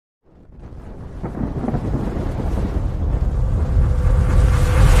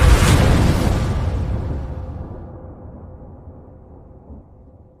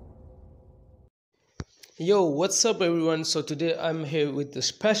Yo, what's up everyone? So today I'm here with a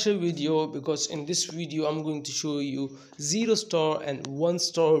special video because in this video I'm going to show you 0-star and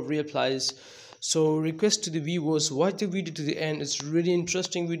 1-star replies. So request to the viewers, watch the video to the end. It's really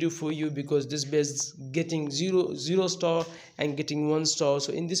interesting video for you because this base getting zero star and getting 1-star.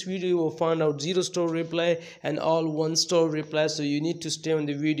 So in this video you will find out 0-star reply and all 1-star replies. So you need to stay on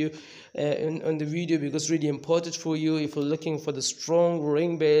the video on the video because it's really important for you if you're looking for the strong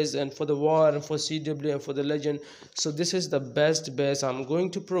ring base and for the war and for CW and for the legend. So this is the best base I'm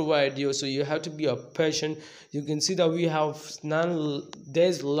going to provide you, so you have to be patient. You can see that we have 9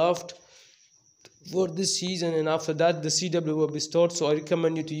 days left for this season, and after that the CW will be stored. So I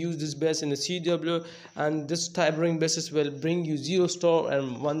recommend you to use this base in the CW, and this type ring bases will bring you 0-star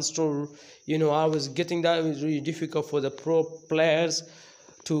and 1-star. You know, I was getting that. It was really difficult for the pro players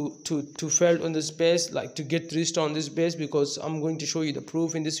to fail on this base, like to get 3-star on this base, because I'm going to show you the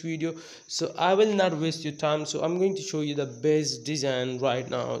proof in this video. So I will not waste your time. So I'm going to show you the base design right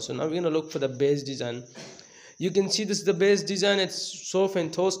now. So now we're gonna look for the base design. You can see this is the base design. It's so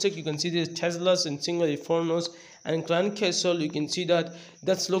fantastic. You can see the Teslas and single Infernos and Clan Castle. You can see that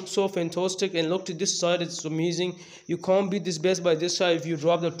looks so fantastic. And look to this side, it's amazing. You can't beat this base by this side. If you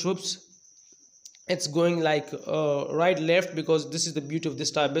drop the troops, it's going like right left, because this is the beauty of this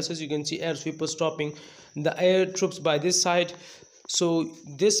type bases. You can see air sweepers stopping the air troops by this side. So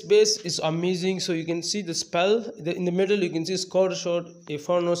this base is amazing. So you can see the spell in the middle. You can see score shot,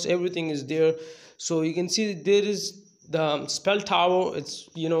 Infernos, everything is there. So you can see there is the spell tower. It's,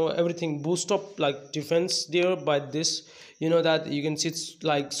 you know, everything boost up like defense there by this. You know that you can see it's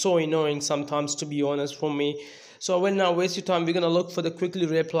like so annoying sometimes, to be honest, for me. So I will not waste your time. We're gonna look for the quickly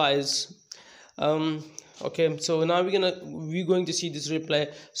replies. Okay, so now we're going to see this reply.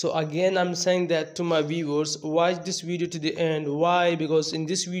 So again, I'm saying that to my viewers, watch this video to the end. Why? Because in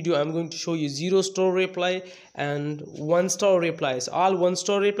this video I'm going to show you 0-star reply and 1-star replies, all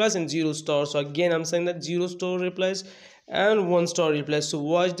 1-star replies and 0-star. So again, I'm saying that 0-star replies and 1-star replies. So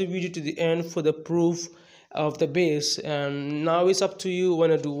watch the video to the end for the proof of the base. And now it's up to you when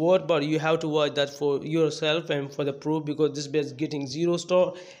to do what, but you have to watch that for yourself and for the proof, because this base getting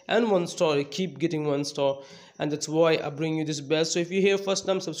 0-star and 1-star. You keep getting 1-star, and that's why I bring you this base. So if you're here first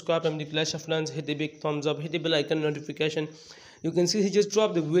time, subscribe. I'm the Clash of Clans. Hit the big thumbs up, hit the bell icon notification. You can see he just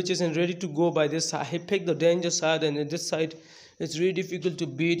dropped the witches and ready to go by this side. He picked the danger side, and this side it's really difficult to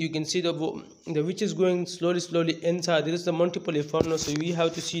beat. You can see the witch is going slowly inside. There is the multiple Inferno, so we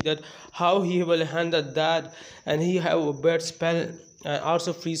have to see that how he will handle that. And he have a bad spell and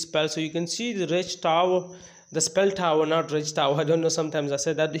also free spell. So you can see the rage tower, the spell tower, not rage tower. I don't know, sometimes I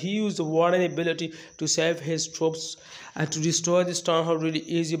said that he used the warden ability to save his troops and to destroy this stronghold really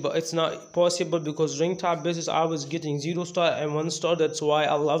easy, but it's not possible because ring type bases I was getting 0-star and 1-star. That's why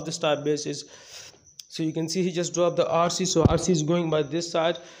I love this type bases. So you can see he just dropped the RC. So RC is going by this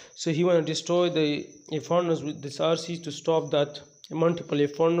side. So he want to destroy the Infernos with this RC to stop that multiple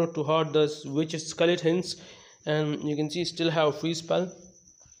Inferno, to hurt the witch skeletons. And you can see still have free spell.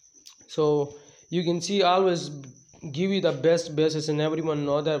 So you can see I always give you the best bases, and everyone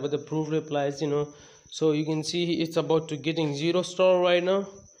know that with the proof replies, you know. So you can see it's about to getting 0-star right now.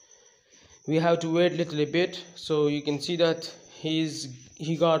 We have to wait a little bit. So you can see that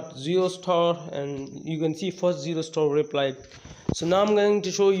he got 0-star, and you can see first 0-star reply. So now I'm going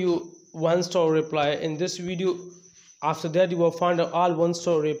to show you 1-star reply in this video. After that you will find out all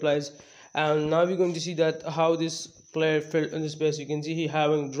 1-star replies, and now we're going to see that how this player felt in this base. You can see he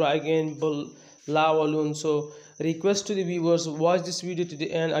having dragon, bull, lava loon. So request to the viewers, watch this video to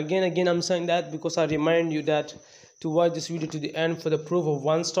the end. Again I'm saying that because I remind you that to watch this video to the end for the proof of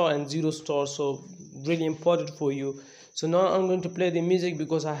 1-star and 0-star. So really important for you. So now I'm going to play the music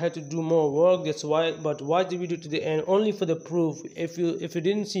because I had to do more work, that's why. But watch the video to the end only for the proof. If you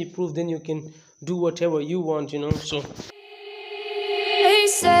didn't see proof, then you can do whatever you want, you know. So they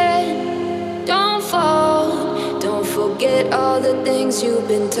said, don't fall, don't forget all the things you've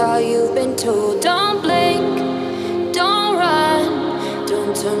been taught, you've been told. Don't blink, don't run,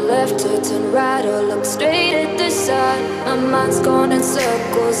 don't turn left or turn right or look straight at the sun. My mind's going in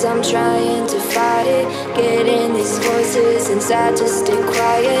circles, I'm trying to fight it, getting these voices inside to stay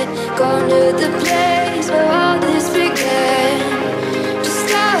quiet. Gone to the place where all this began, just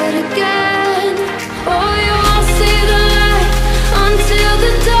start again. Oh, you won't see the light until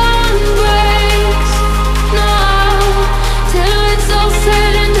the dawn breaks. No, till it's all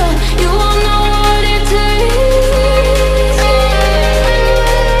said and done, you won't know what it takes.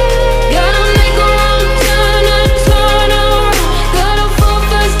 Gotta make a wrong turn and turn around. Gotta fall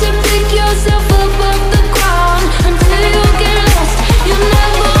fast to pick yourself up off the ground. Until you get lost, you'll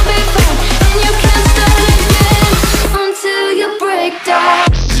never be found, and you can't start again.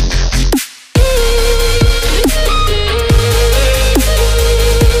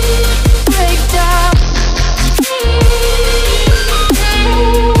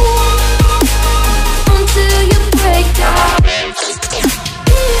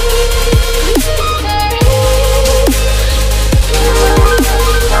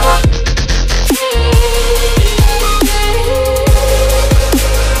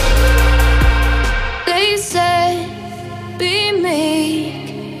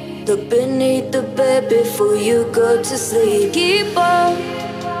 Look beneath the bed before you go to sleep. Keep on,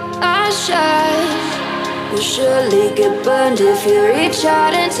 I shine. You'll surely get burned if you reach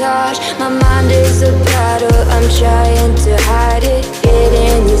out and touch. My mind is a battle, I'm trying to hide it.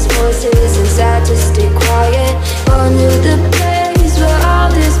 Getting these voices inside to stay quiet. On to the place where all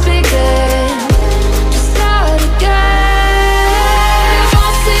this began. Just start again.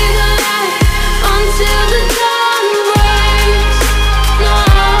 I'll see the light until the dawn breaks. No,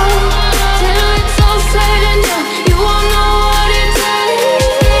 till it's all said and done, you won't know what it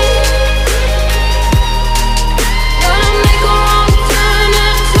takes. Gotta make a wrong turn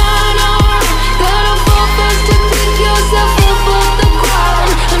and turn around. Gotta fall first to pick yourself up off the ground.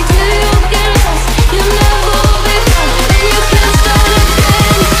 Until you get lost, you'll never be found. And you can't start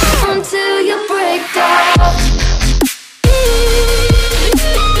again until you break down.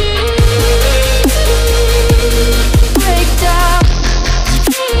 Break down.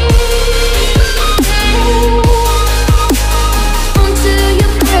 Until you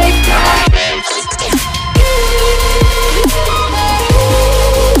break down.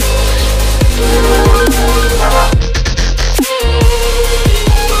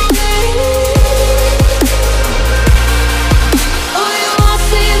 Oh, you won't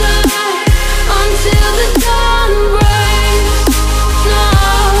see the light until the dawn breaks. No,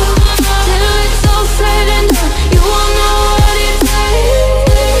 till it's all said and done, you won't know what it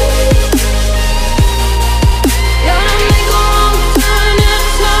takes. Gotta make a wrong turn and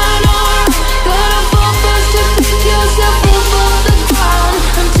turn around. Gotta fall first to pick yourself up off the ground.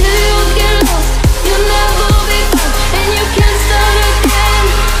 Until you get lost, you'll never be found. And you can't start again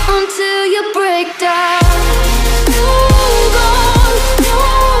until you break down. Hold on,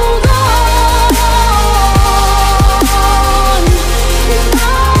 hold on. You're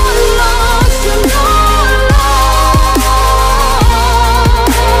not lost, you're not lost.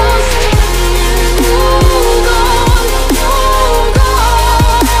 Hold on, hold on.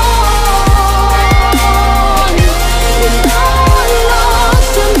 You're not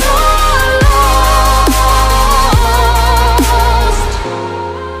lost, you're not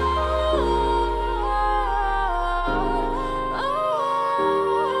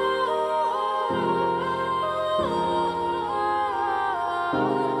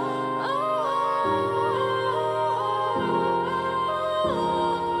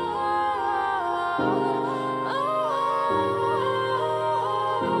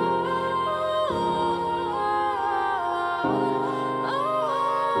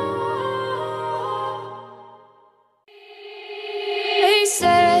They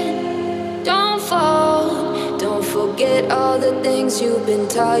said, don't fall. Don't forget all the things you've been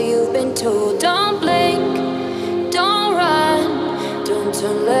taught, you've been told. Don't blink, don't run. Don't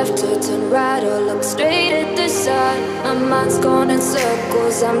turn left or turn right or look straight at the sun. My mind's gone in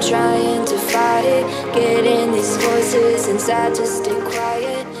circles, I'm trying to fight it. Getting these voices inside to stay quiet.